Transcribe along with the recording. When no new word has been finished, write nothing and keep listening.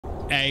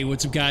Hey,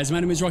 what's up guys? My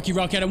name is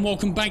Rockhead and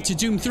welcome back to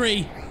Doom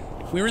 3.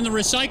 We're in the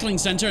recycling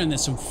center and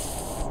there's some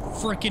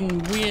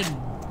freaking weird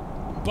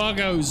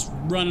buggos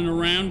running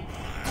around.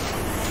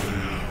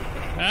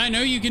 I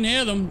know you can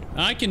hear them.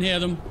 I can hear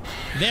them.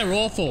 They're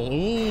awful.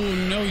 Oh,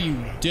 no, you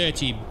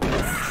dirty...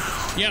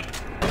 Yep.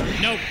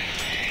 Nope.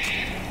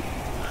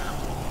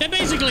 They're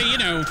basically, you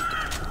know,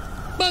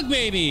 bug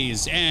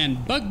babies.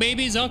 And bug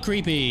babies are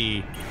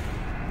creepy.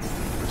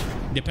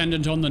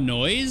 Dependent on the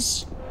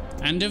noise.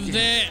 And if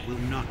they're... This will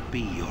not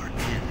be your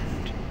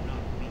end.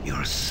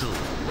 Your soul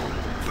will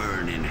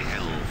burn in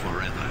hell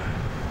forever.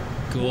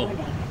 Cool.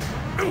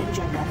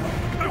 Danger level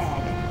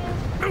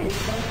red.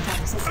 Lethal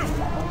toxicity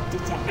level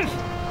detected.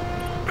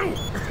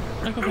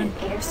 Cycle vent.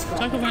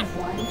 Cycle vent.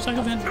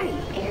 Cycle vent.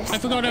 I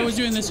forgot I was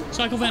doing this.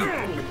 Cycle vent.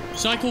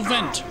 Cycle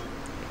vent.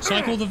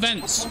 Cycle the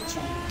vents.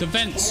 The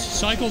vents.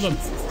 Cycle them.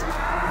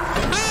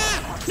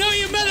 Ah! No,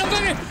 you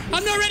motherfucker!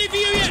 I'm not ready for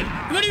you yet!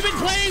 I've only been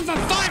playing for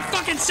 5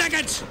 fucking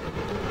seconds!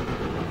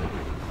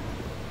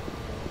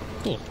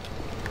 Cool.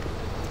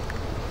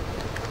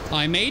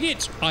 I made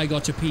it. I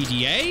got a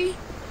PDA.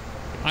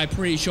 I'm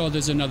pretty sure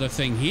there's another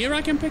thing here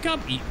I can pick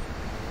up.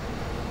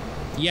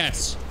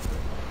 Yes.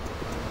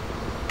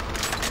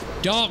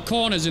 Dark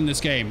corners in this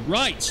game.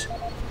 Right.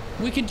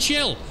 We can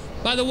chill.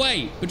 By the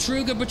way,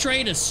 Betrüger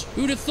betrayed us.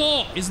 Who'd have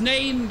thought? His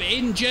name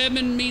in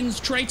German means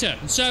traitor.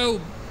 So...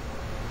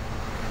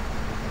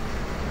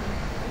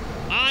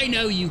 I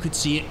know you could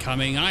see it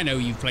coming. I know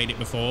you've played it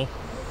before.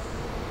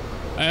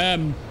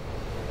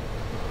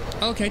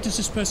 Okay, does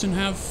this person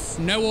have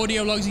no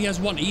audio logs? He has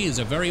one. He is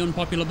a very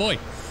unpopular boy.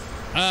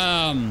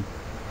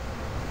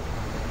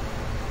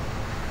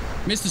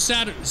 Mr.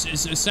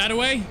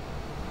 Sadaway?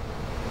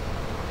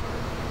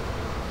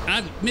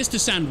 Mr.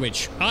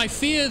 Sandwich, I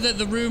fear that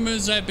the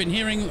rumors I've been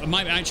hearing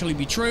might actually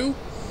be true.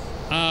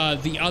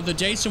 The other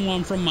day,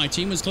 someone from my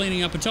team was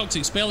cleaning up a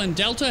toxic spill in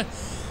Delta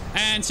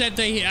and said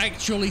they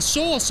actually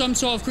saw some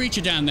sort of creature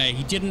down there.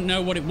 He didn't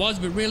know what it was,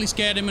 but really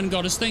scared him and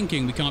got us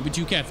thinking. We can't be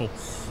too careful.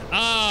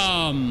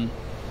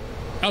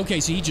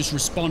 Okay, so he just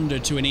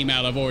responded to an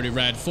email I've already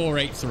read.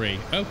 483.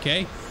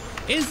 Okay.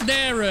 Is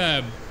there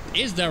a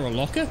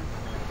locker?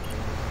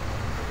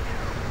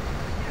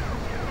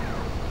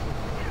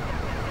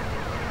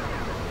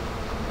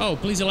 Oh,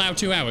 please allow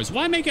 2 hours.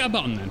 Why make it a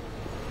button then?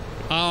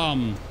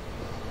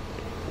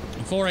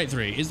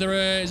 483. Is there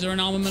an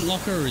armament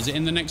locker or is it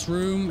in the next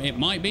room? It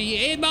might be.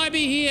 It might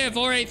be here.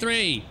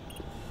 483.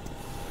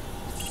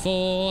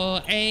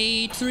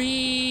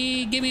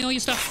 483. Give me all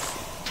your stuff.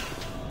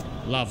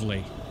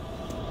 Lovely.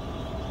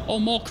 Oh,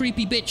 more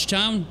creepy bitch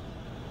town.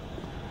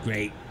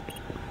 Great.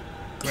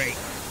 Great.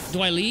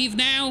 Do I leave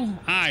now?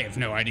 I have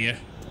no idea.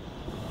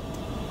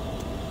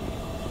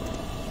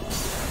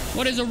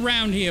 What is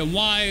around here?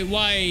 Why,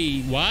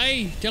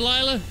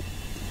 Delilah?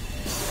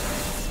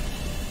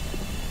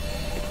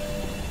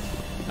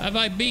 Have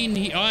I been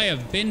here? I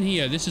have been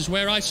here. This is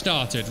where I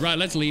started. Right,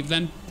 let's leave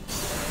then.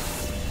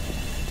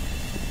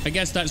 I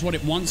guess that's what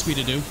it wants me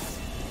to do.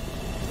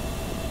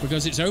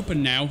 Because it's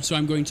open now, so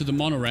I'm going to the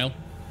monorail.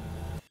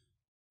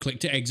 Click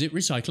to exit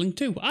recycling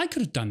 2. I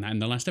could have done that in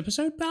the last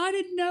episode, but I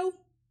didn't know.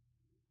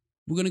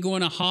 We're going to go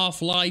on a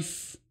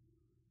Half-Life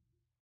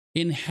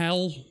in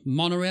Hell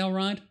monorail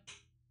ride.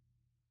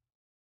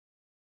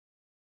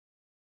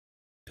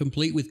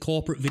 Complete with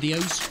corporate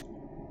videos.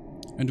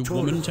 And a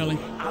woman telling...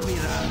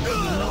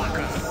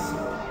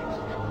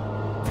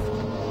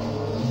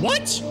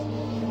 What?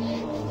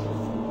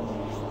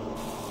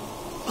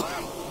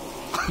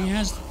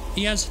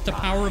 He has the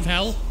power of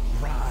hell.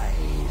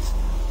 Rise,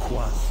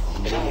 quas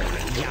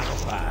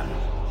Japan.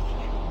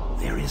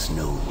 There is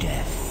no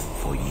death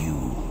for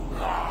you.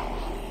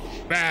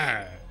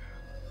 Bah.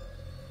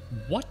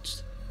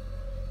 What?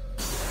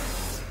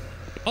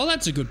 Oh,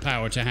 that's a good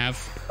power to have.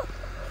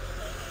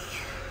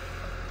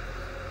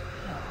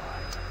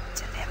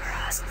 Deliver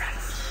us from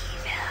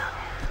evil.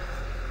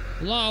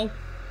 Hello?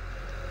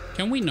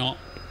 Can we not?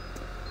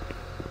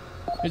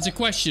 It's a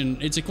question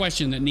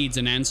that needs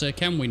an answer.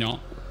 Can we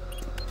not?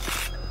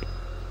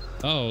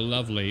 Oh,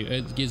 lovely.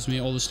 It gives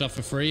me all the stuff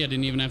for free. I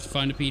didn't even have to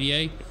find a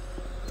PDA.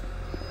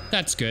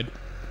 That's good.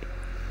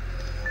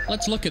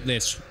 Let's look at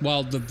this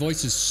while the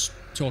voices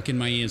talk in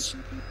my ears.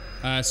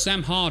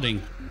 Sam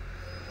Harding.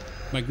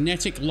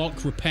 Magnetic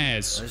lock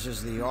repairs. This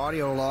is the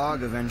audio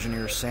log of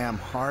engineer Sam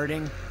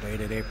Harding,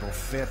 dated April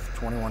 5th,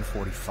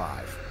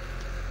 2145.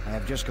 I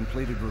have just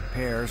completed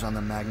repairs on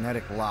the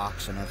magnetic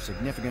locks and have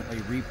significantly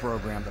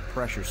reprogrammed the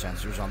pressure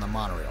sensors on the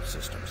monorail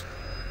systems.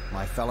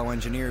 My fellow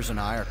engineers and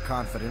I are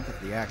confident that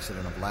the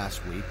accident of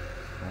last week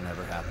will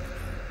never happen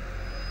again.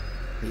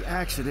 The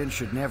accident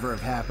should never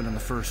have happened in the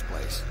first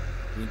place.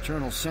 The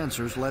internal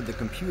sensors led the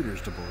computers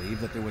to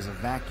believe that there was a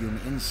vacuum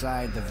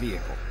inside the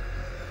vehicle.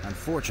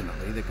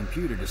 Unfortunately, the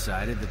computer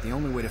decided that the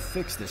only way to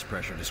fix this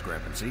pressure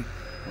discrepancy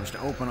was to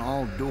open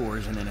all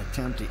doors in an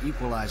attempt to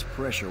equalize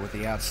pressure with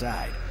the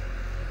outside.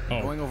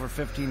 Going over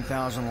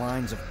 15,000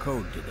 lines of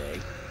code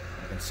today,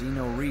 I can see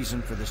no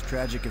reason for this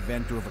tragic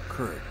event to have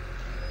occurred.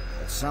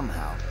 But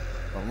somehow,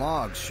 the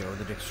logs show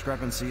the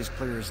discrepancy is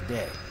clear as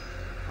day.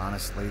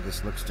 Honestly,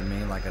 this looks to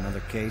me like another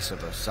case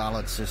of a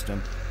solid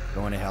system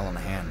going to hell in a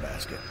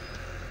handbasket.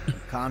 I'm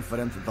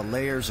confident that the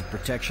layers of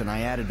protection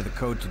I added to the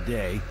code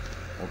today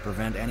will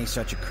prevent any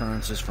such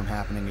occurrences from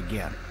happening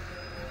again.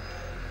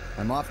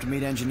 I'm off to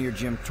meet Engineer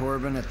Jim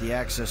Torben at the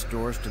access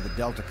doors to the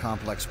Delta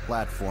Complex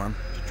platform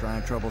to try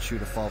and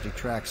troubleshoot a faulty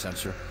track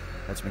sensor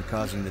that's been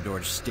causing the door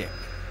to stick.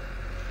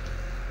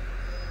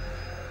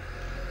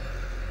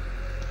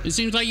 It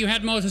seems like you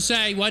had more to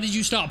say. Why did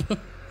you stop?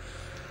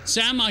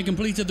 Sam, I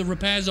completed the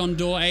repairs on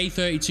door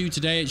A32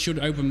 today. It should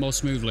open more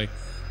smoothly.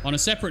 On a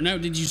separate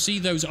note, did you see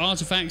those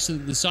artifacts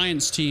that the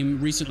science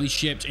team recently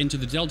shipped into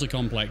the Delta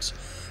Complex?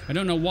 I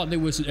don't know what they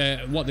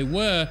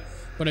were,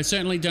 but I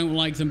certainly don't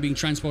like them being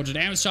transported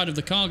outside of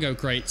the cargo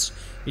crates.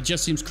 It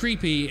just seems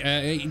creepy.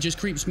 It just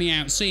creeps me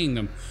out seeing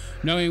them,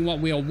 knowing what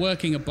we are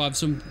working above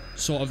some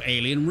sort of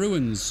alien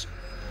ruins.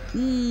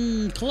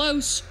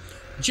 Close.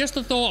 Just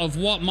the thought of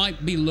what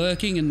might be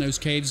lurking in those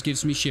caves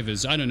gives me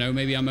shivers. I don't know,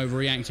 maybe I'm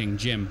overreacting.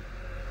 Jim.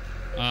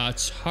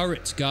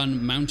 Turret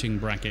gun mounting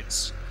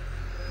brackets.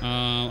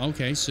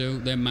 Okay, so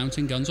they're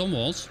mounting guns on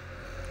walls.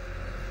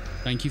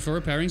 Thank you for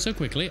repairing so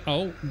quickly.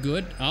 Oh,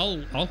 good.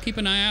 I'll keep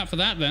an eye out for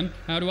that then.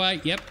 How do I?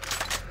 Yep.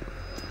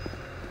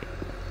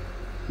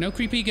 No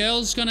creepy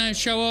girls gonna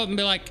show up and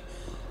be like,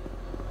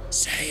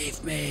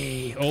 save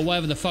me, or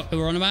whatever the fuck they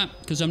were on about,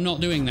 because I'm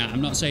not doing that.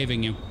 I'm not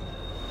saving you.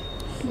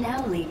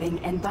 Now leaving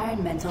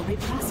Environmental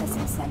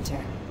Reprocessing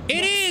Center.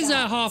 It is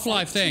a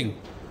Half-Life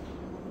thing.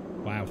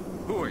 Wow.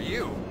 Who are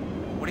you?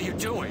 What are you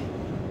doing?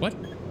 What?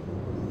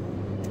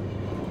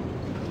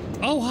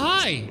 Oh,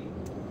 hi.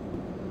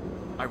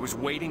 I was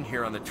waiting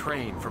here on the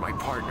train for my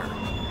partner.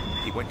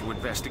 He went to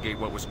investigate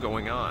what was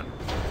going on.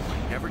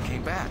 He never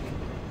came back.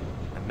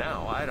 And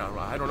now I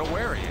don't know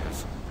where he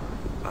is.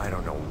 I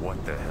don't know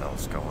what the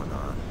hell's going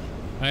on.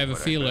 I have a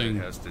feeling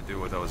it has to do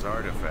with those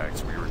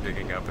artifacts we were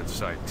digging up at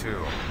Site 2.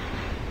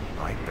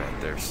 I bet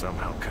they're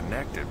somehow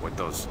connected with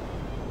those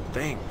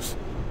things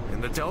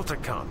in the Delta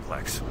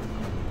Complex.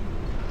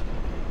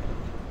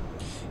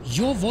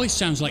 Your voice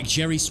sounds like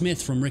Jerry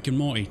Smith from Rick and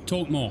Morty.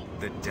 Talk more.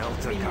 The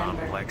Delta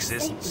Complex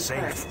isn't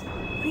safe.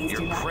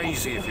 You're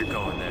crazy if you're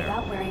going there.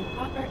 Without wearing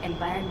proper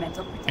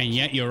environmental protection. And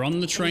yet you're on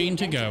the train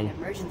to go. In an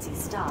emergency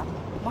stop,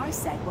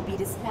 MARSEC will be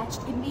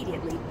dispatched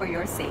immediately for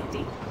your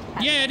safety.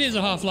 Yeah, it is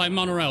a Half-Life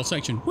monorail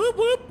section. Whoop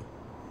whoop.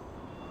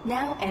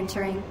 Now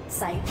entering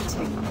Site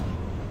 2.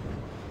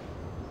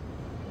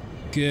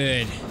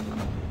 Good.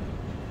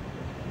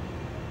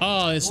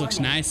 Oh, this looks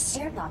Warning, nice.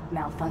 Airlock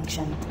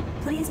malfunction.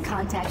 Please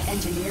contact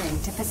engineering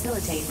to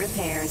facilitate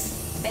repairs.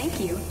 Thank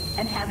you,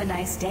 and have a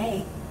nice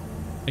day.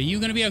 Are you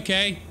gonna be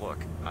okay? Look,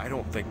 I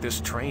don't think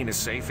this train is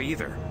safe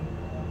either.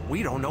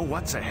 We don't know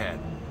what's ahead.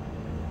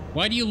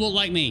 Why do you look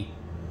like me?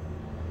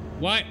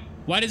 Why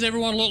does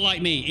everyone look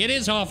like me? It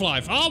is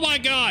Half-Life. Oh my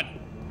god!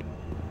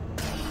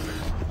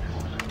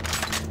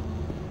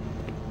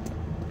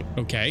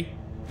 Okay.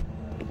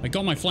 I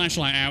got my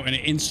flashlight out and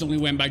it instantly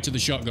went back to the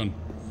shotgun.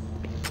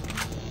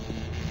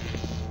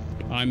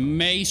 I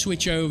may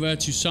switch over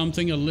to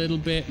something a little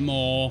bit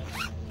more...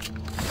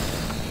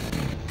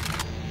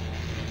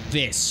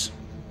 this.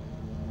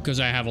 Because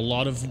I have a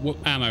lot of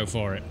ammo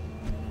for it.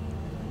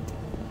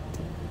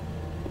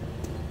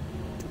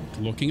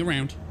 Looking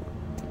around.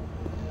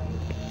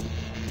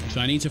 So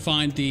I need to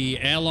find the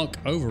airlock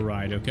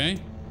override, okay?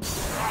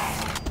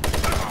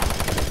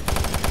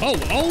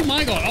 Oh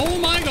my god, oh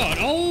my god,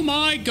 oh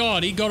my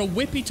god, he got a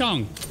whippy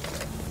tongue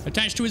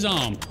attached to his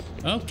arm.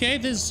 Okay,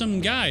 there's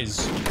some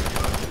guys.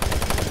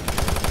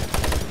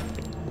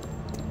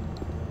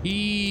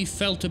 He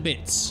fell to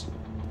bits.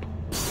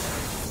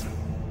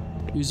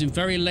 He was in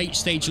very late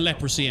stage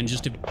leprosy and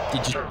just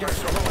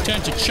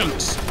turned to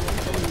chunks.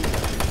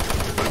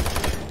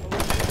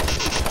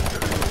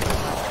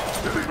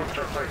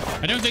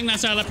 I don't think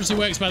that's how leprosy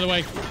works, by the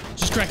way.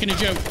 Just cracking a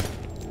joke.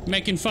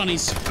 Making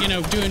funnies. You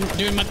know,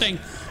 doing my thing.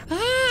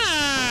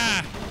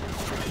 Ah!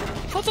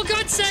 Oh, for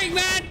God's sake,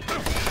 man!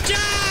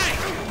 Die!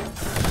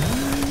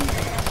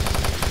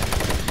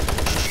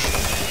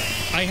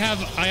 I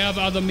have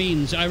other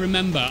means. I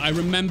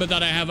remember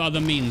that I have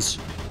other means.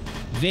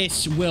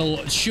 This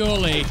will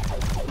surely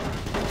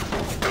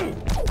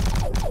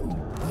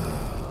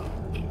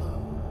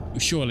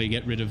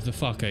get rid of the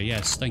fucker.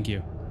 Yes, thank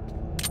you.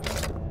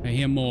 I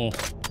hear more.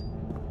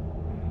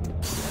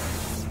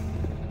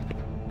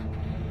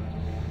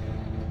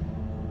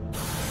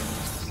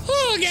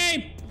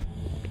 Okay.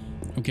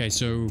 Okay,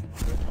 so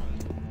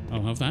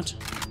I'll have that.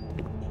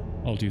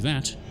 I'll do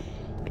that.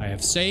 I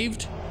have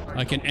saved.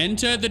 I can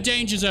enter the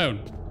danger zone.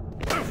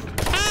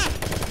 Ah!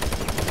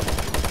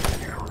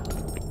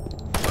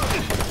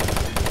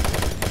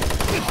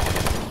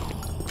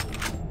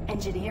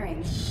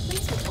 Engineering,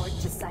 please report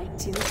to Site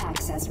 2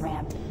 access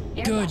ramp.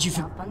 Good,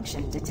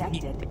 malfunction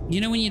detected.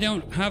 You know when you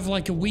don't have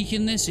like a week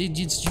in this, you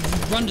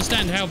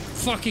understand how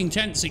fucking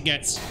tense it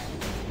gets.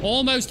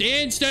 Almost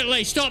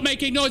instantly. Stop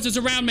making noises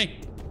around me.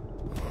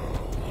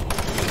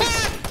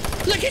 Ah!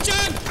 Look at you!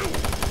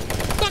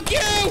 Fuck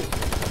you!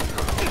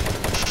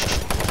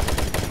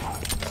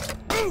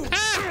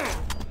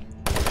 Ah!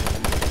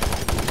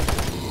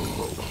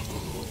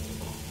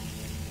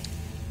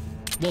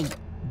 Well,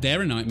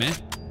 they're a nightmare.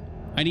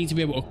 I need to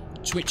be able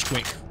to switch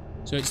quick.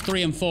 So it's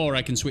 3 and 4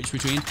 I can switch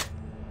between.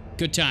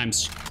 Good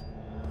times.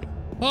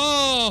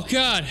 Oh,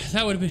 God.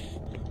 That would have been...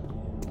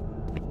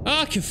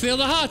 Oh, I can feel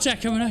the heart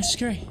attack coming. That's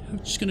scary. I'm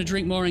just going to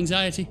drink more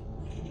anxiety.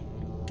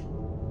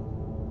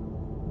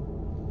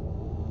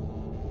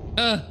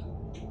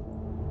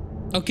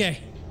 Okay.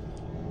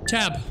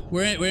 Tab.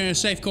 We're in a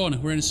safe corner.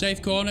 We're in a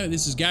safe corner.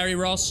 This is Gary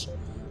Ross,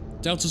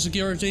 Delta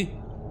Security.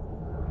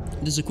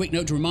 There's a quick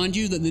note to remind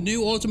you that the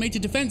new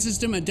automated defense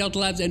system at Delta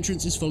Labs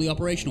entrance is fully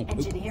operational.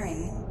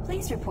 Engineering,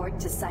 please report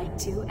to Site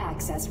 2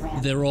 access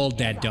ramp. They're all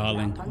dead,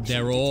 darling.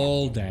 They're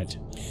all dead.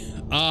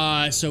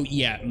 So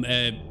yeah,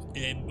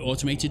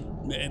 automated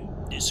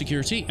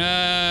security.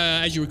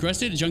 As you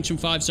requested, Junction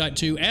 5 Site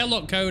 2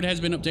 airlock code has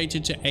been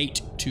updated to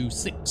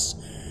 826.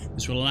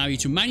 This will allow you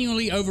to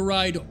manually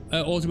override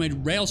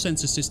automated rail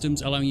sensor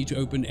systems, allowing you to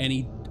open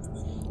any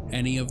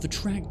of the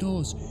track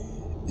doors.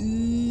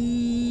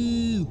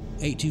 Ooh,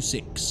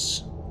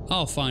 826.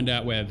 I'll find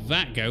out where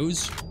that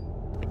goes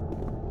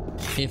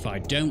if I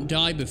don't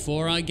die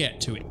before I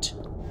get to it.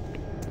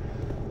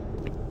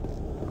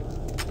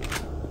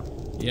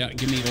 Yeah,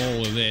 give me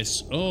all of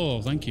this.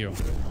 Oh, thank you.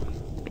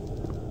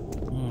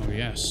 Oh,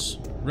 yes.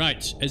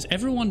 Right, is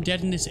everyone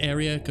dead in this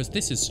area? Because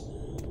this is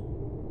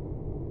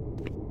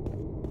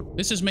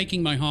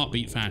making my heart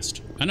beat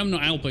fast. And I'm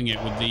not helping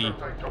it with the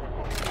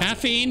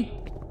caffeine.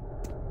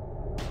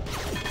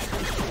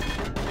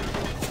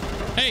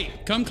 Hey,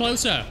 come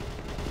closer.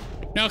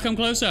 Now come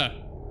closer.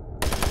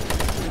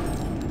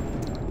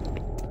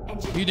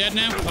 You dead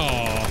now?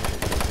 Oh.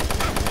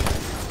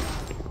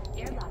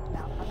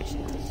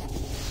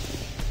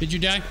 Did you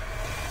die?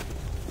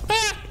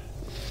 Ah!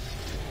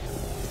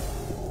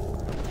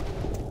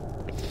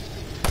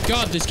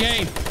 God, this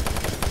game.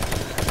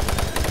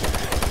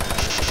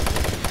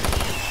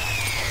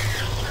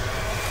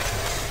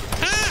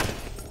 Ah!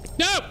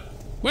 No!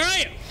 Where are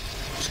you?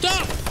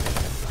 Stop!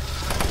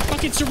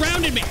 Fucking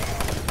surrounded me.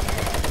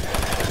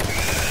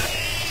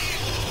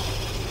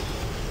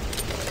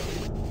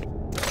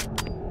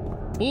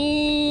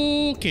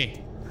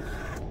 Okay.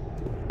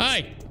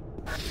 Hi.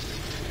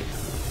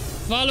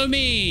 Follow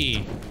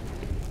me.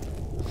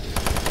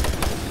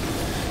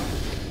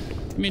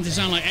 You mean to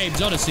sound like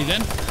Abe's Odyssey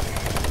then?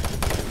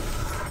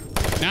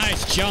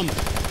 Nice jump.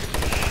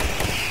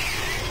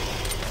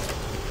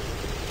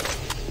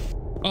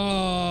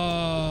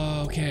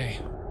 Oh, okay.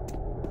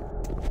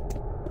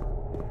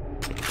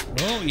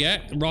 Oh, yeah.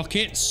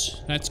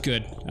 Rockets. That's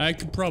good. I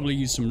could probably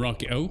use some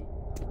rocket. Oh.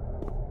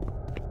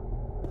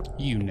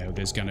 You know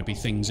there's gonna be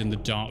things in the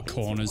dark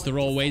corners. There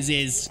always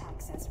is.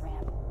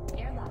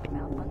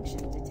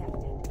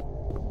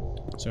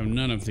 So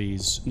none of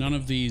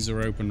these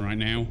are open right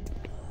now.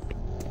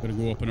 Gotta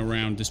go up and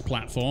around this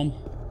platform.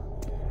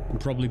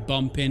 And probably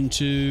bump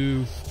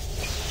into...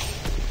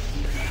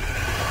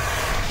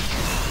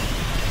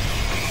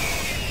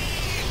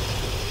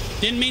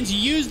 Didn't mean to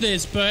use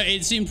this, but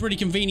it seemed pretty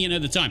convenient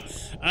at the time.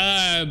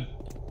 I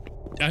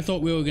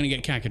thought we were gonna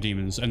get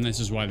cacodemons, and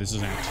this is why this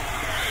is out.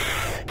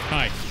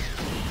 Hi.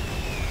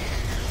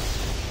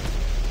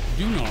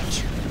 Do not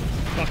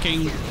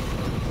fucking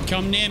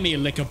come near me,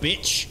 lick a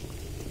bitch.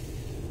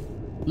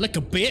 Lick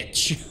a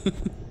bitch.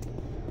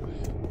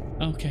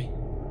 Okay.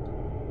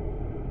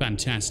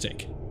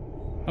 Fantastic.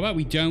 How about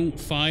we don't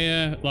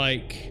fire,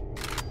 like,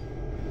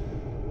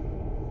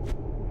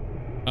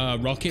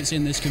 rockets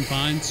in this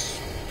confined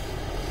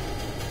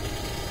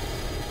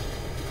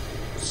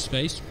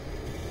space?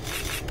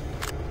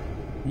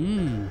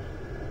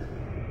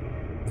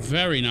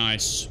 Very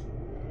nice.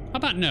 How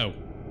about no?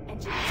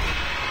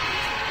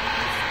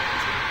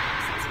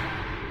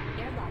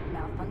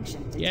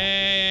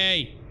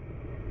 Yay!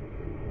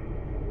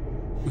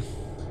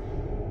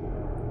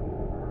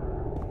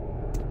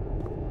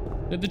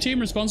 Did the team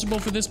responsible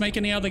for this make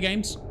any other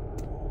games?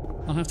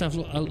 I'll have to have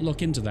a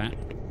look into that.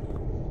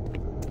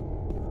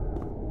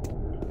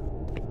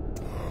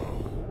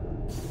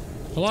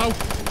 Hello?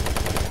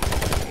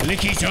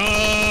 Licky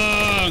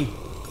tongue!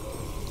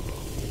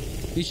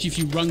 At least if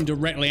you run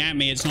directly at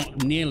me, it's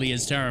not nearly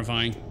as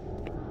terrifying.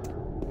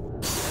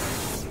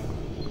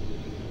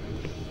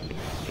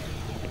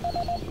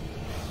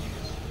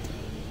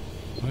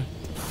 What?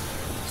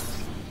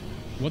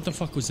 What the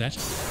fuck was that?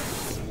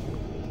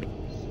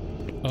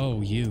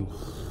 Oh, you.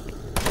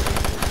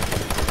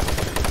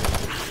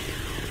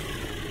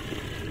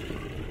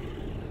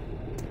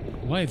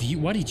 Why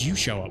did you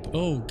show up?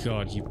 Oh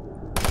god, you...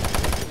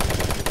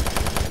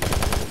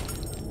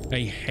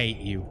 I hate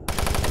you.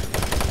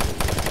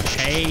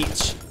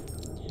 Hate.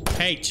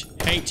 Hate.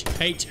 Hate.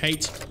 Hate.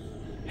 Hate.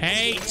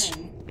 Hate.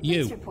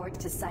 You. Report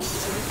to Site 2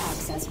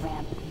 access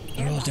ramp.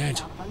 They're all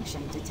dead.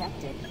 Malfunction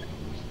detected.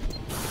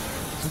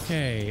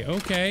 Okay,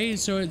 okay,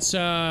 so it's,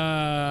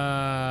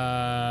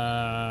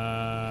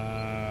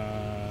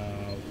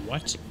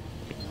 what?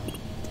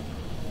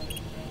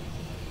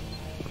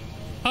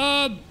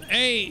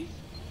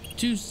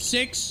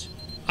 826?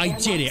 I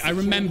did it, I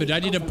remembered,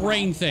 I did a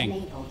brain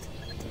thing.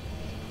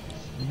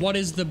 What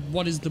is the...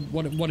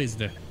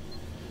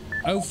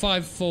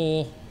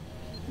 054. Do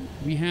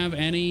we have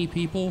any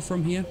people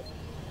from here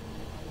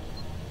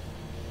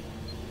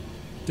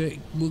that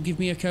will give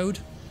me a code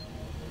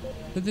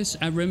for this?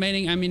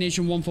 Remaining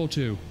ammunition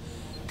 142.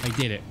 I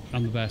did it.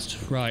 I'm the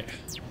best. Right.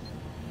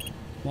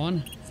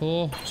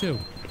 142.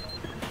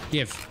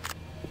 Give.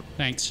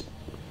 Thanks.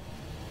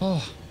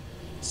 Oh.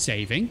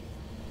 Saving.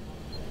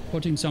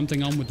 Putting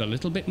something on with a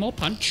little bit more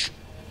punch.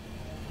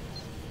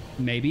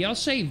 Maybe I'll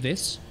save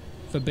this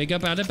for bigger,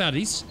 badder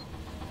baddies.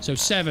 So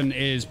 7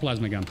 is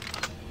plasma gun.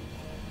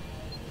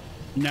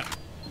 No.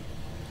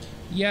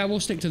 Yeah, we'll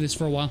stick to this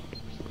for a while.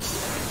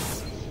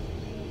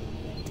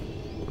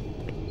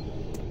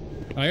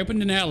 I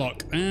opened an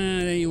airlock. Ah,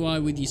 there you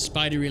are with your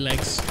spidery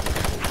legs.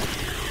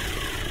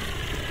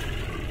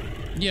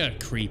 You're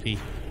creepy.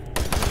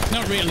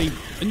 Not really,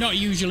 not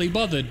usually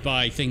bothered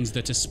by things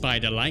that are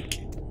spider-like.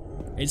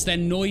 It's their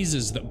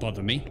noises that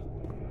bother me.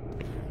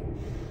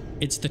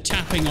 It's the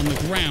tapping on the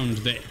ground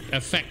that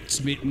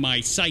affects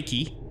my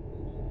psyche.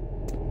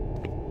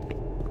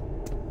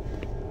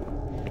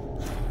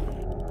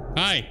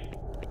 Hi.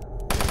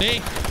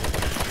 See?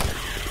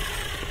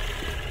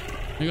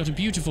 I got a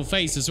beautiful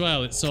face as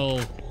well. It's all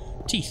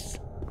teeth.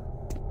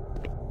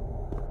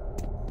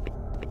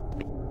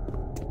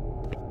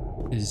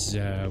 Is,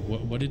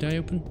 what did I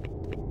open?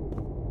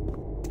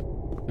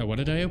 Oh, what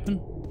did I open?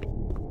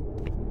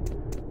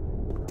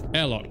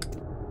 Airlock.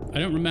 I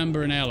don't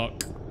remember an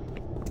airlock.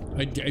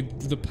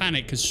 The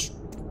panic has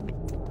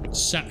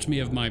sapped me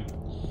of my...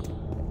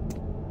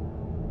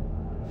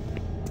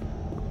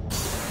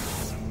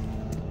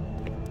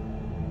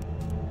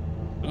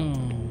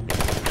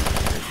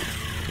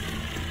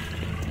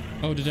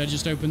 Oh, did I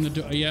just open the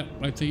door? Yeah,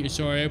 I think you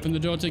saw I opened the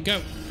door to go.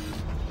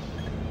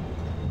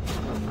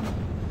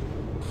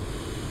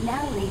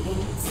 Now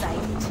leaving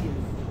Site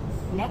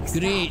 2. Next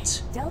Great.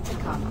 stop, Delta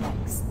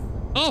Complex.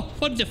 Oh,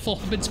 wonderful.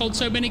 I've been told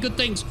so many good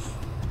things.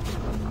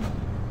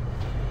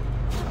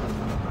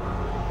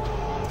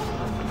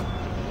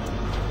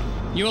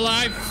 You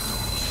alive?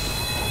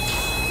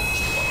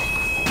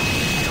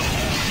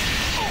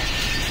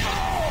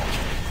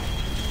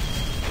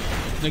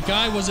 The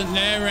guy wasn't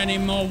there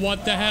anymore.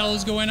 What the hell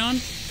is going on?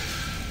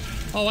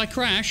 Oh, I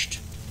crashed.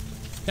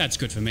 That's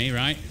good for me,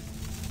 right?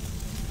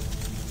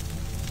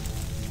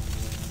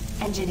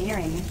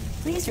 Engineering,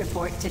 please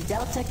report to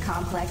Delta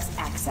Complex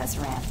access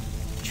ramp.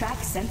 Track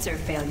sensor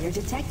failure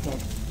detected.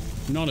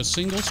 Not a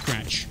single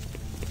scratch.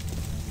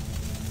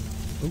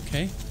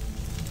 Okay.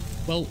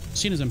 Well,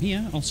 seeing as I'm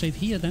here, I'll save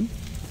here then.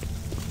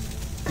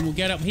 And we'll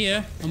get up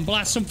here and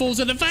blast some fools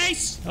in the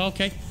face!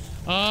 Okay.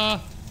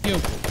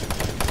 You.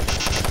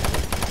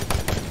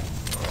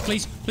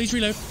 Please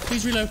reload.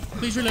 Please reload.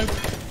 Please reload.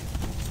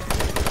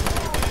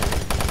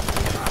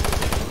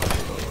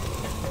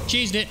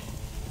 Cheesed it.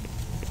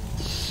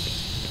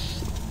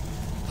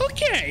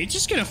 Okay,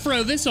 just gonna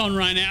throw this on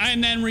right now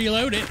and then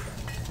reload it.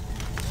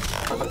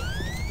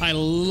 I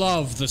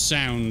love the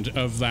sound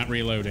of that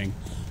reloading.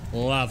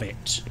 Love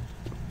it.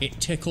 It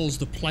tickles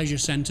the pleasure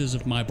centers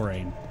of my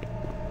brain.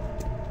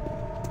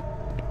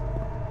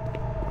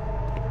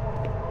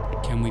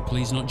 Can we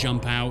please not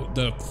jump out?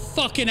 The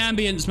fucking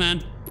ambience,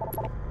 man.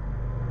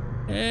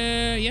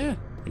 Yeah.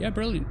 Yeah,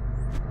 brilliant.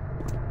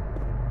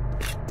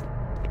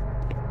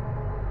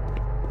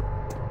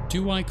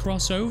 Do I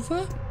cross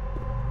over?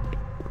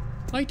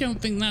 I don't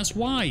think that's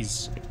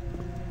wise.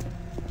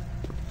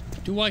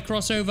 Do I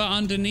cross over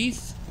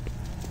underneath?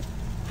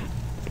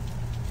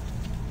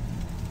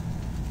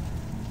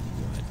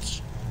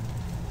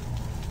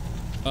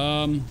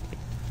 Right.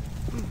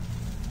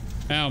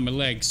 Ow, my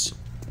legs.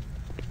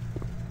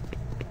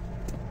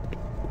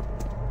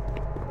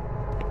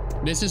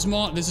 This is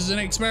an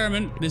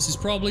experiment. This is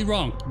probably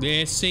wrong.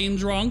 This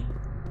seems wrong.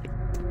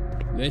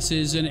 This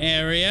is an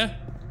area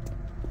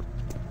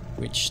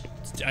which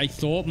I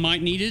thought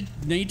might need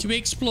to be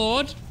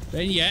explored.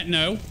 And yet,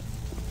 no.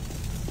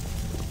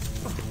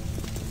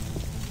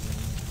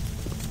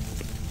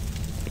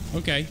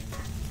 Okay.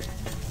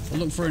 I'll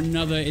look for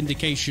another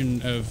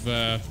indication of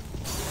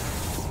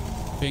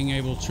being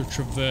able to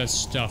traverse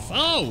stuff.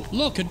 Oh,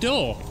 look, a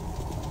door.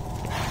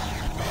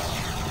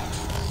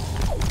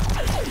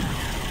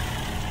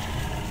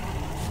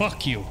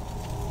 Fuck you.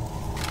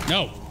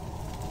 No.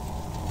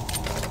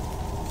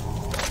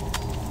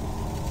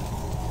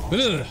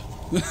 Ugh.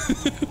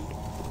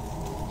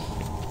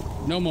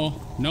 No more.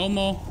 No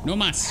more. No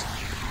mas.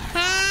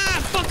 Ah!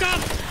 Fuck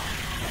off!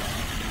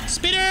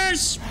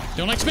 Spitters!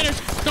 Don't like spitters.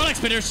 Don't like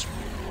spitters.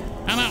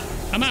 I'm out.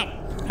 I'm out.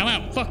 I'm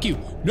out. Fuck you.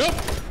 Nope.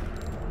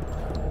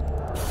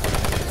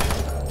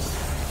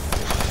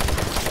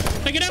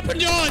 They can open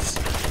doors.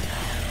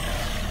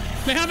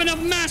 They have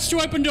enough mass to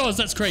open doors.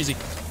 That's crazy.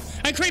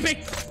 I'm creepy.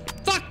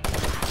 Fuck.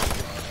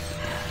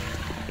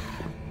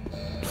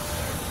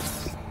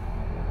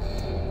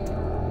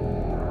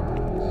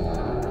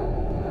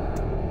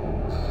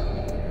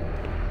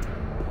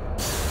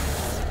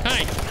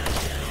 Hi.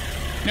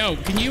 No,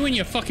 can you and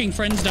your fucking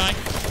friends die?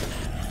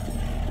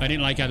 I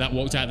didn't like how that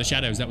walked out of the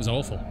shadows. That was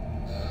awful.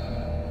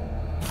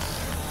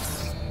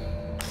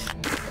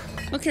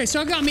 Okay,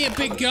 so I got me a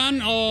big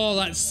gun. Oh,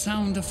 that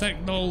sound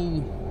effect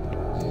though.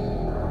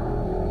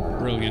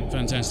 Brilliant,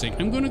 fantastic.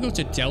 I'm gonna go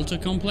to Delta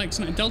Complex,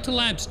 Delta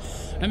Labs.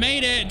 I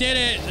made it, did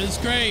it. That's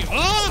great.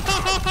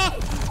 Oh!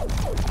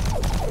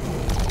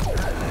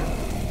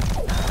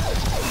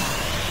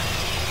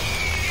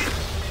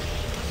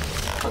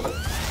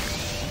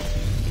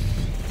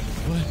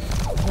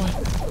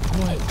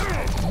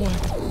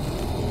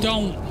 What?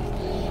 Don't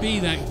be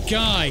that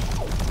guy.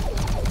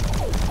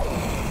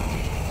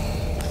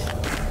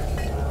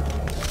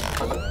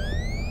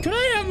 Could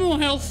I have more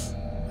health?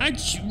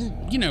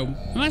 You know,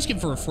 I'm asking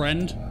for a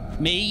friend.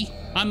 Me?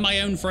 I'm my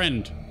own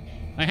friend.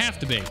 I have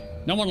to be.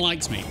 No one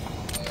likes me.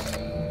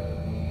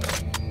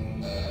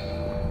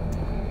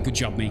 Good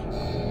job, me.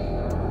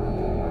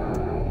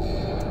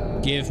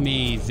 Give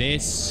me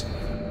this.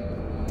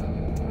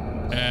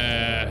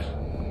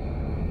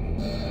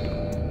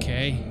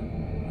 Okay.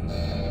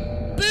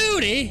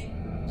 Booty!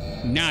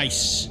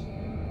 Nice.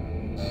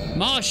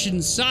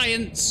 Martian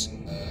science.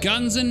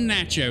 Guns and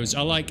nachos.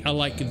 I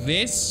like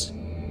this.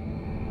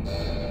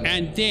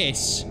 And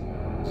this.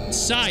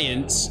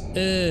 Science.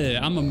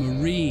 I'm a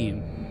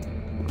Marine.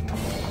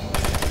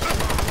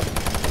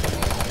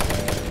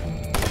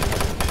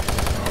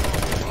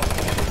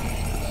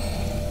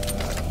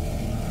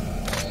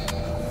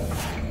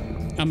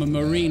 I'm a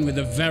Marine with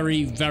a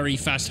very, very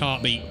fast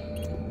heartbeat.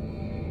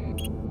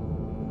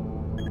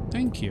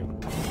 Thank you.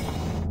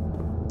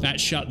 That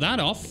shut that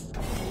off.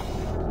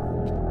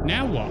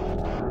 Now what?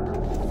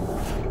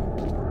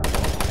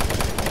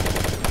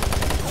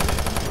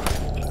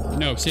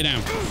 No, sit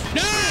down.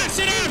 No,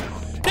 sit down!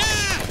 No!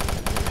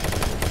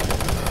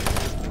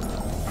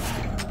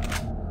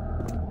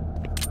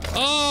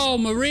 Oh,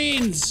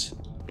 Marines!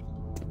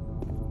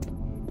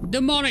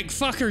 Demonic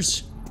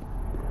fuckers!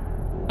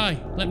 Hi,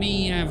 let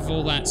me have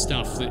all that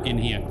stuff in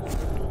here.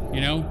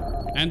 You know?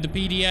 And the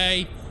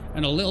PDA.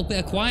 And a little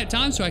bit of quiet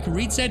time so I can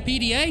read said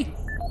PDA.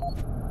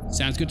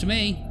 Sounds good to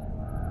me.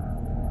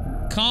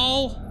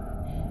 Carl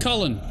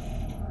Cullen.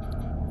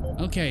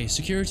 Okay,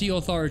 Security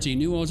Authority.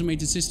 New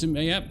automated system.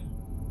 Yep.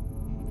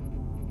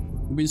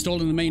 Will be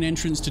installed in the main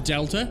entrance to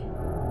Delta.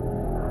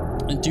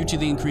 And due to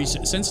the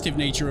increased sensitive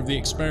nature of the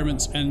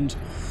experiments and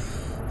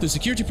the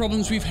security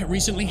problems we've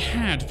recently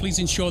had, please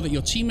ensure that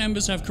your team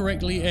members have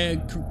correct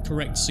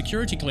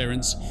security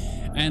clearance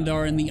and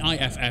are in the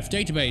IFF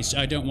database.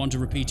 I don't want a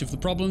repeat of the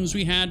problems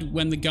we had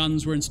when the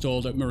guns were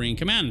installed at Marine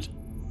Command.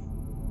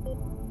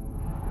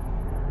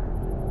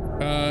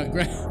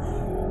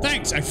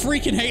 Thanks. I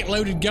freaking hate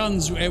loaded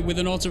guns with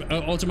an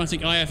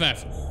automatic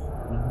IFF.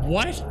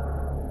 What?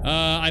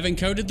 I've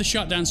encoded the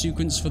shutdown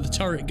sequence for the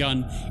turret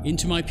gun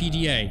into my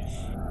PDA.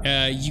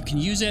 You can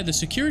use it at the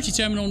security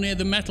terminal near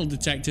the metal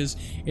detectors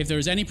if there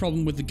is any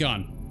problem with the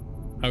gun.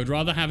 I would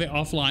rather have it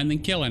offline than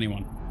kill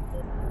anyone.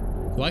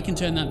 So I can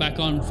turn that back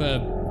on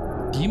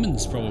for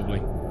demons, probably.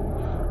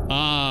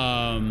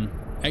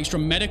 Extra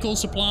medical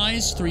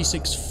supplies,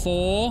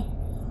 364.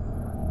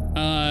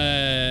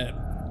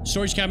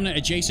 Storage cabinet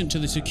adjacent to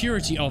the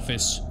security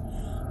office.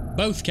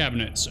 Both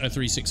cabinets are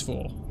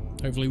 364.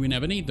 Hopefully we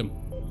never need them.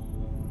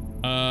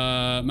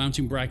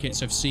 Mounting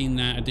brackets, I've seen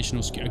that.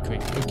 Additional okay.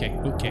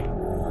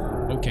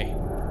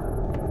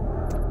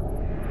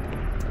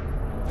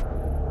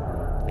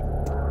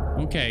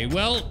 Okay,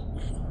 well,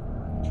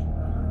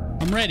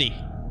 I'm ready.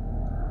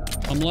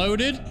 I'm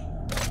loaded.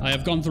 I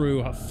have gone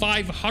through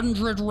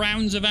 500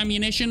 rounds of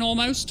ammunition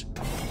almost.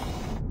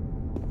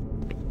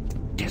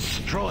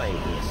 Destroy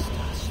this.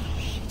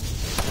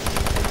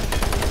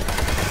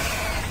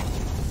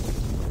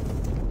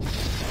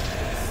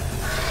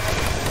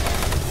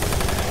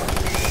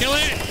 Kill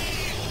it!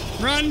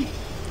 Run!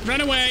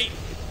 Run away!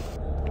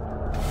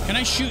 Can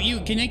I shoot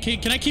you? Can I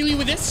kill you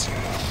with this?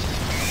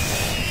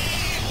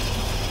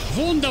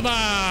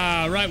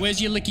 Wunderbar! Right, where's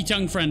your licky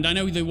tongue friend? I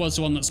know there was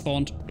one that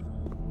spawned.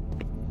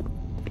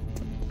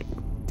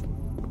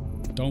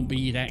 Don't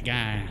be that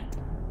guy.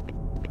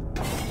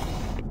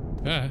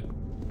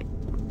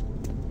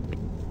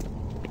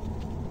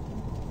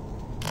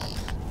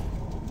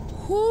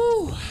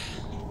 Whew.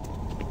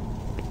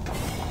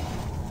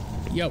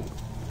 Yo.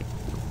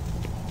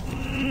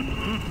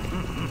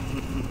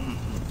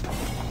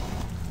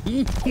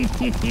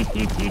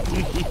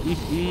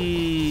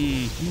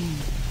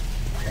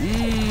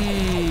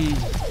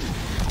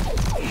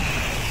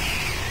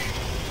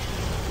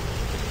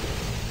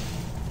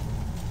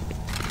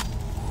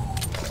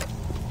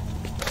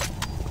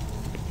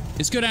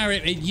 It's good how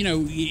it you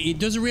know, it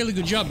does a really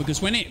good job,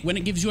 because when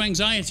it gives you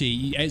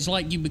anxiety, it's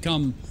like you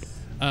become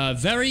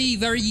very,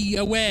 very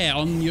aware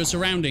on your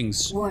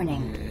surroundings.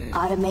 Warning.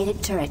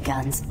 Automated turret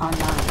guns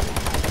online.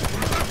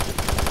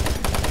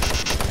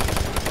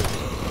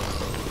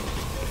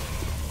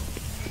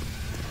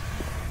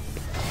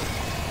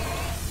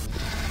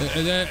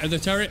 Is the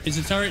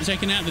turret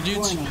taking out the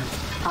dudes? Warning.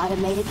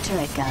 Automated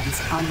turret guns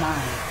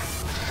online.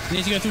 You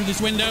need to go through this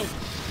window.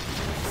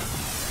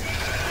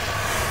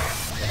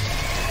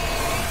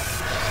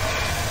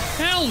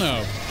 Hell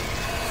no.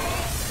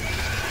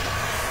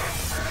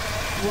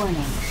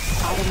 Warning.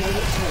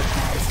 Automated turret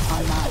guns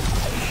online.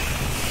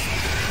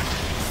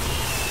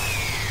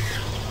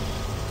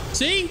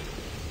 See?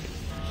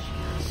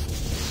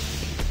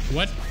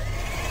 What?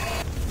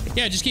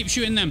 Yeah, just keep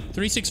shooting them.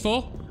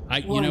 364.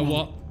 You know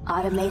what?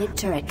 Automated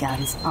turret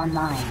guns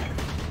online.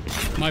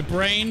 My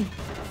brain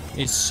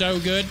is so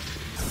good.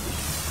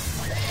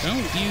 Don't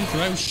you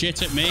throw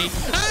shit at me.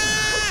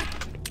 Ah!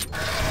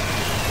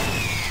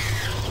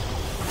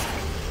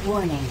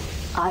 Warning.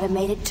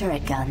 Automated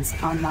turret guns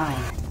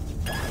online.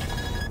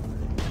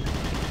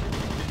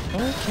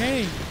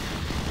 Okay.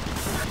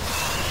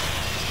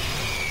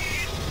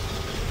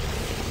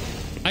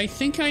 I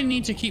think I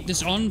need to keep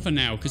this on for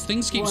now, because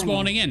things keep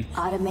spawning in.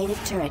 Automated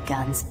turret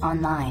guns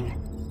online.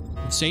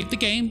 I've saved the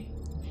game.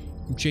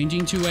 I'm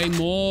changing to a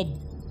more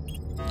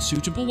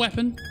suitable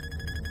weapon.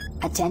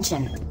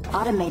 Attention.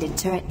 Automated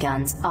turret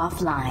guns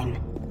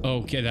offline.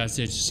 Okay, it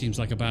just seems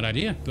like a bad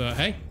idea, but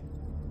hey.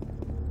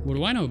 What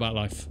do I know about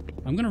life?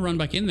 I'm gonna run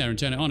back in there and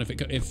turn it on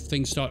if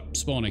things start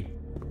spawning.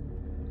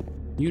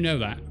 You know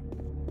that.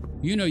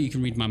 You know you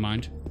can read my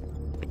mind.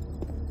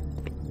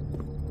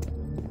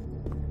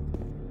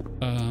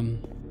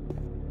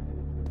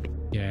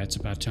 Yeah, it's a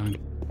bad time.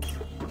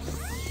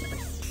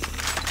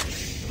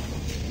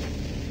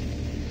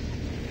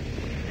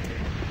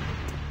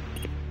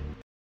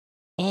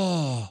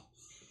 Oh.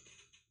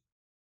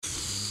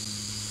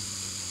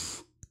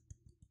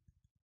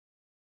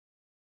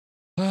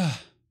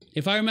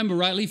 If I remember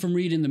rightly from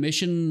reading the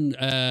mission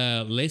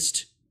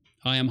list,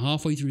 I am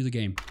halfway through the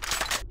game.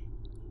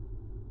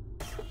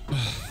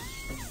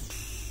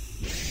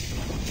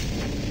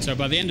 So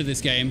by the end of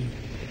this game,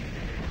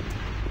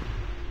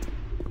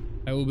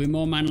 I will be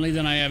more manly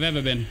than I have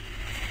ever been,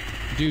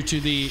 due to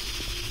the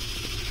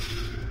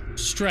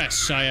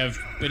stress I have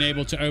been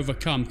able to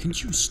overcome. Can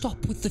you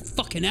stop with the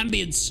fucking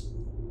ambience?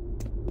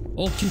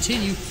 Or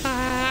continue?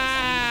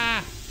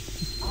 Ah!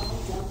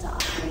 All Delta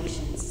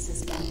operations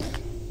suspended.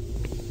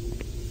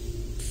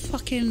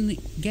 Fucking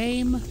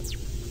game.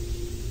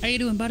 How you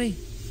doing, buddy?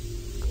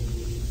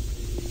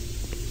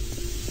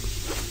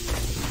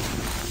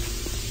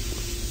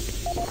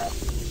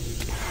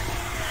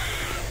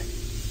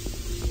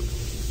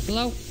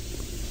 Hello?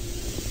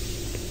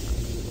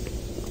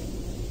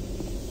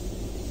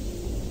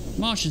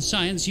 Martian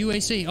Science,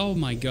 UAC. Oh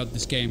my god,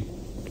 this game.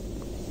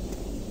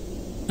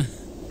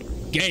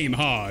 Game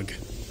hog.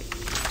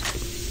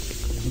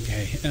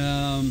 Okay,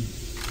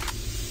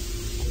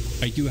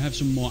 I do have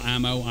some more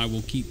ammo. I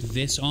will keep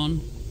this on.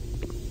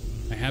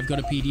 I have got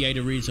a PDA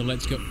to read, so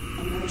let's go.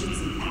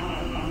 Emergency power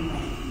only.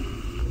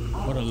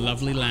 What a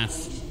lovely laugh.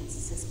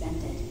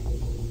 Suspended.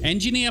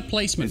 Engineer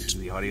placement. This is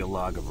the audio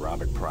log of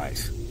Robert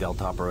Price,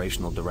 Delta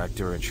Operational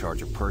Director in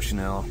charge of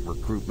personnel,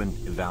 recruitment,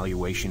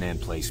 evaluation,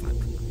 and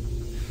placement.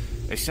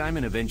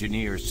 Assignment of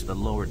engineers to the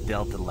lower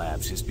Delta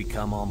labs has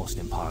become almost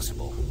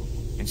impossible.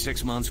 In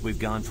 6 months, we've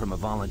gone from a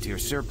volunteer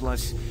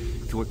surplus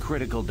to a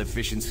critical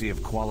deficiency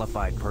of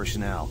qualified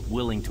personnel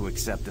willing to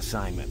accept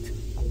assignment.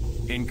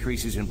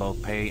 Increases in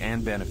both pay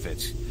and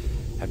benefits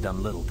have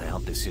done little to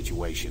help this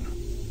situation.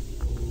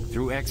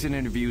 Through exit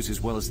interviews as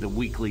well as the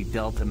weekly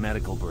Delta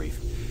medical brief,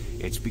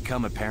 it's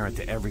become apparent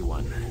to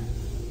everyone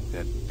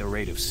that the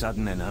rate of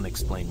sudden and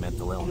unexplained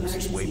mental illness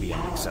is way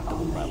beyond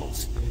acceptable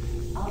levels,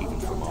 even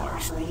from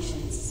ours.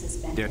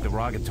 They're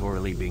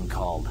derogatorily being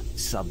called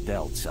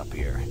sub-delts up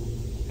here,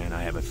 and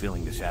I have a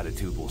feeling this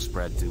attitude will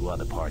spread to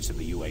other parts of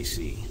the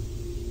UAC.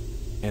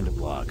 End of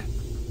log.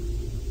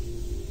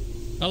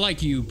 I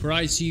like you,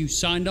 Price. You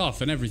signed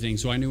off and everything,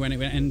 so I knew when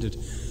it ended.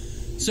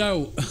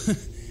 So,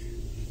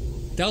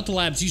 Delta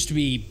Labs used to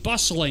be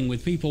bustling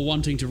with people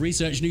wanting to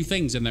research new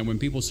things, and then when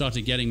people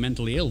started getting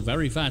mentally ill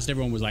very fast,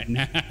 everyone was like,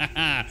 nah,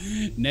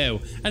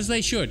 no. As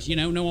they should, you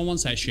know, no one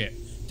wants that shit.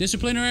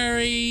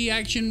 Disciplinary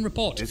action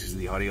report. This is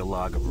the audio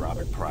log of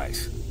Robert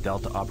Price,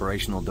 Delta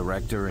Operational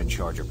Director in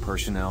charge of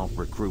personnel,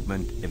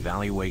 recruitment,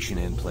 evaluation,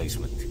 and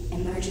placement.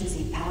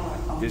 Emergency power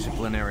only.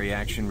 Disciplinary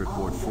action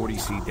report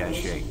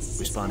 40C-8,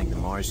 responding to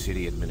Mars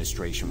City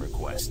Administration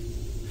request.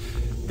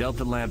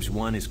 Delta Labs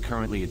 1 is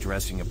currently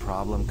addressing a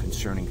problem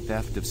concerning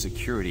theft of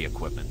security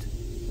equipment.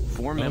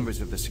 4 members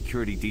of the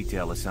security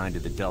detail assigned to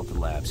the Delta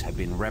Labs have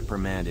been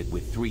reprimanded,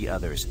 with 3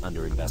 others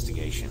under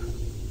investigation.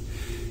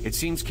 It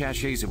seems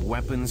caches of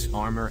weapons,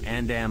 armor,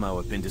 and ammo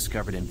have been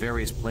discovered in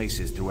various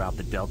places throughout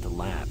the Delta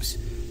Labs.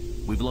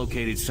 We've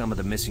located some of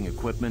the missing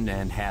equipment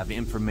and have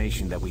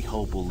information that we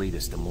hope will lead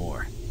us to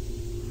more.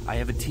 I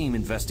have a team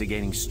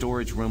investigating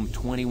storage room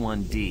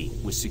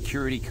 21D with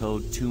security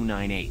code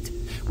 298,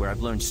 where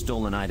I've learned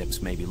stolen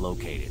items may be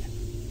located.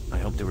 I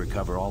hope to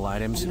recover all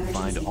items and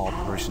find all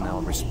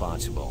personnel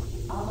responsible.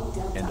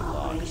 End of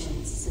log.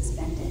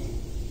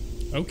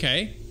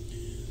 Okay.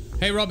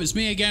 Hey Rob, it's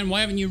me again.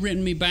 Why haven't you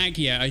written me back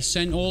yet? I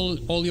sent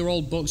all your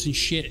old books and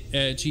shit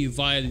to you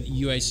via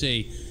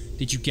UAC.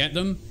 Did you get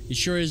them? It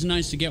sure is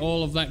nice to get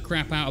all of that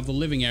crap out of the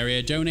living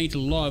area. Donate a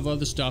lot of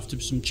other stuff to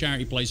some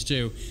charity place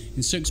too.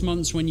 In 6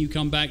 months when you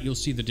come back, you'll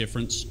see the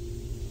difference.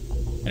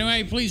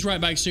 Anyway, please write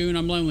back soon.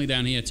 I'm lonely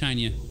down here,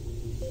 Tanya.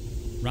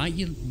 Write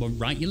your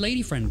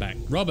lady friend back.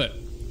 Robert,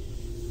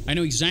 I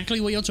know exactly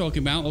what you're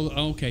talking about.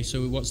 Oh, okay,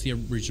 so what's the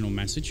original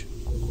message?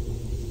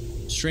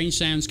 Strange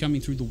sounds coming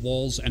through the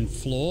walls and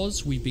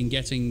floors. We've been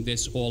getting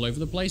this all over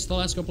the place the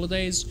last couple of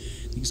days.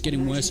 I think it's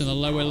getting worse in the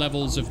lower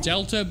levels of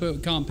Delta,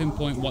 but can't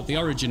pinpoint what the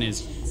origin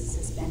is.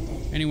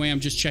 Anyway, I'm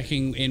just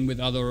checking in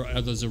with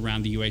others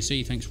around the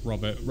UAC. Thanks,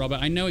 Robert. Robert,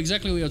 I know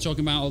exactly what you're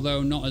talking about,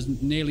 although not as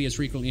nearly as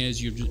frequently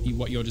as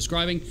what you're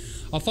describing.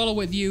 I'll follow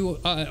with you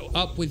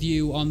up with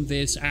you on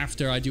this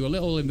after I do a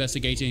little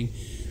investigating,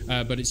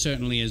 but it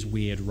certainly is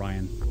weird,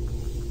 Ryan.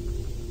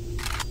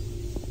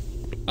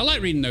 I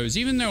like reading those,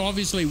 even though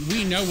obviously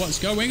we know what's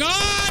going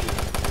on!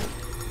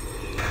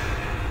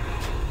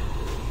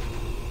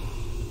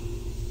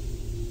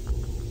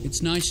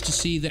 It's nice to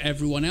see that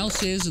everyone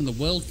else is and the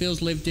world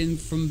feels lived in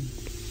from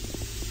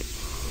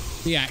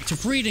the act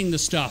of reading the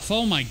stuff.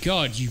 Oh my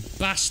god, you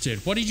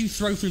bastard. What did you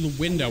throw through the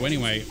window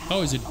anyway?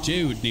 Oh, it's a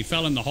dude and he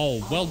fell in the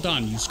hole. Well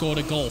done, you scored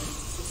a goal.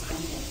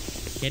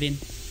 Get in.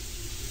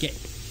 Get.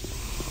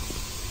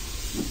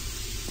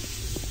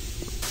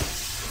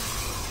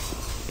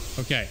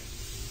 Okay.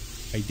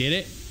 I did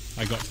it.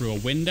 I got through a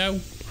window.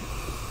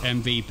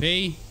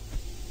 MVP.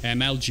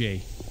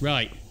 MLG.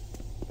 Right.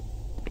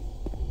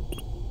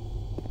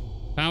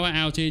 Power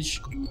outage.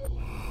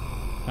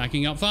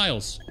 Backing up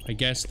files. I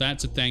guess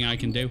that's a thing I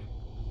can do.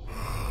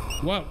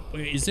 What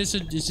is this?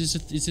 Is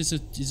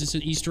this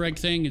an Easter egg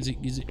thing? Is it?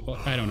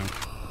 I don't know.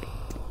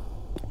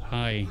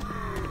 Hi.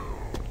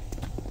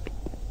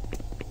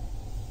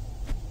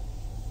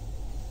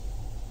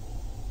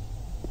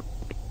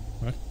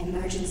 What?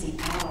 Emergency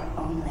power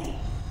only.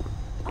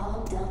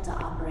 All Delta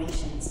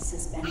operations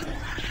suspended.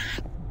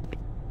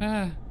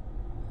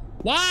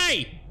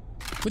 Why?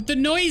 With the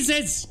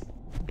noises!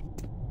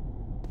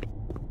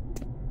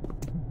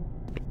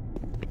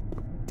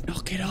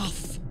 Knock it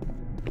off.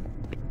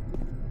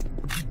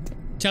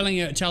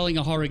 Telling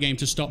a horror game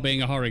to stop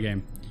being a horror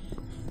game.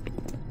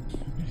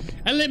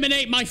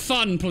 Eliminate my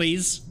fun,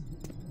 please.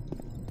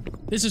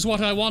 This is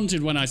what I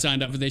wanted when I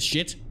signed up for this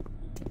shit.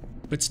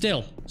 But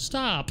still,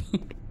 stop.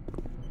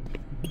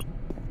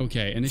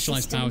 Okay,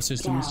 initialize power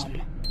systems.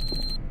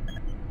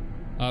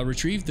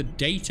 Retrieve the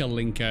data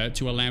linker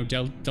to allow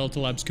Delta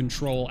Labs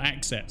control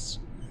access.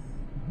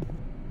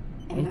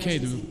 Okay,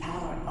 the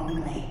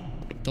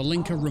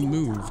linker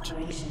removed.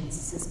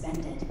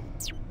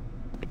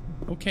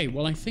 Okay,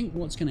 well I think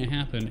what's going to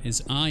happen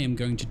is I am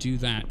going to do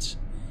that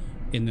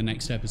in the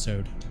next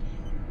episode.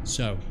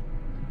 So,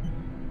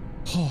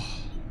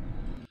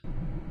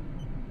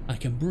 I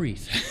can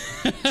breathe.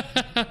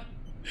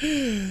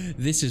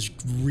 This is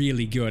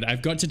really good.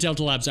 I've got to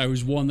Delta Labs. I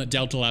was warned that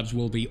Delta Labs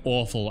will be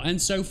awful.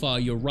 And so far,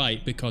 you're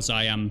right, because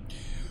I am...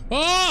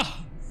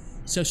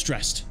 so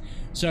stressed.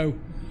 So,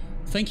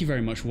 thank you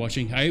very much for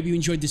watching. I hope you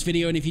enjoyed this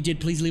video, and if you did,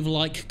 please leave a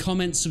like,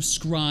 comment,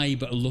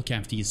 subscribe, look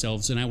after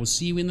yourselves, and I will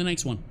see you in the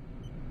next one.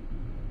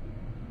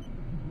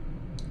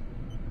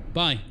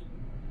 Bye.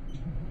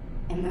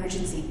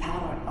 Emergency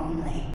power only.